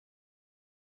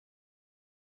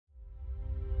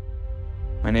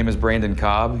My name is Brandon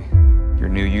Cobb, your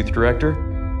new youth director.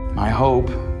 My hope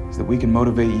is that we can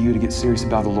motivate you to get serious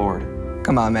about the Lord.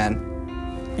 Come on,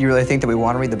 man. You really think that we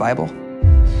want to read the Bible?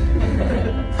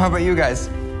 How about you guys?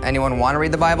 Anyone want to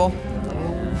read the Bible?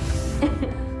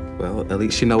 Well, at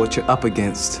least you know what you're up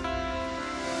against.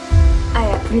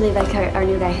 I really like our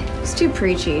new guy. It's too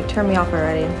preachy. Turn me off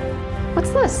already. What's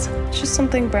this? It's just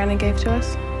something Brandon gave to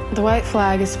us. The white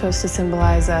flag is supposed to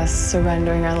symbolize us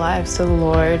surrendering our lives to the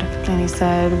Lord. And he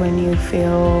said, when you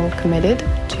feel committed,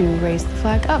 to raise the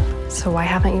flag up. So why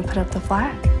haven't you put up the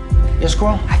flag? Yes,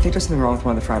 Squirrel? I think there's something wrong with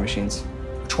one of the fry machines.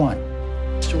 Which one?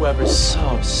 Mr. Weber's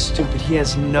so stupid. He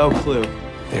has no clue.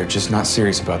 They're just not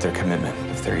serious about their commitment,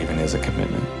 if there even is a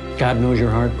commitment. God knows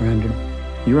your heart, Brandon.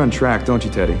 You run track, don't you,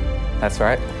 Teddy? That's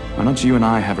right. Why don't you and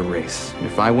I have a race?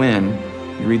 If I win,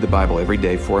 you read the Bible every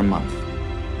day for a month.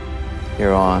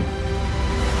 You're on.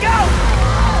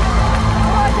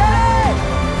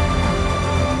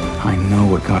 I know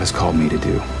what God has called me to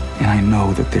do, and I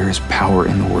know that there is power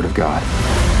in the Word of God.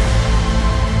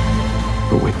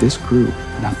 But with this group,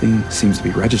 nothing seems to be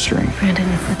registering. Brandon,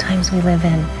 it's the times we live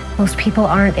in. Most people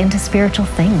aren't into spiritual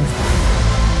things.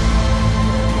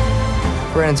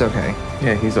 Brandon's okay.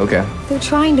 Yeah, he's okay. They're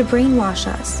trying to brainwash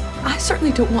us. I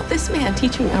certainly don't want this man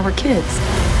teaching our kids.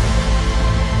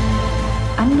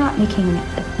 I'm not making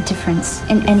a difference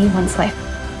in anyone's life.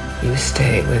 You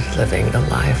stay with living a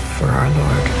life for our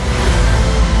Lord.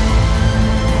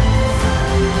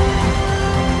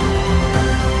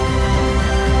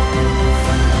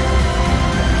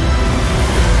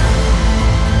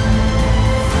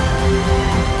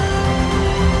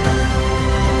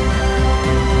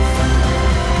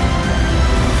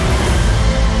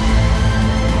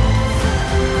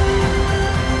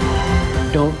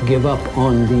 Don't give up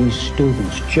on these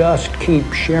students. Just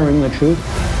keep sharing the truth.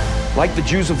 Like the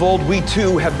Jews of old, we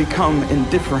too have become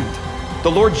indifferent.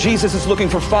 The Lord Jesus is looking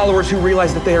for followers who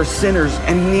realize that they are sinners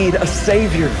and need a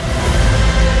Savior.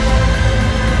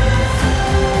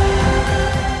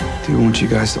 I do want you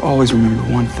guys to always remember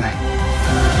one thing.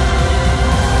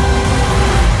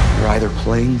 You're either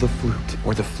playing the flute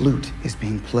or the flute is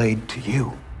being played to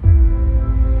you.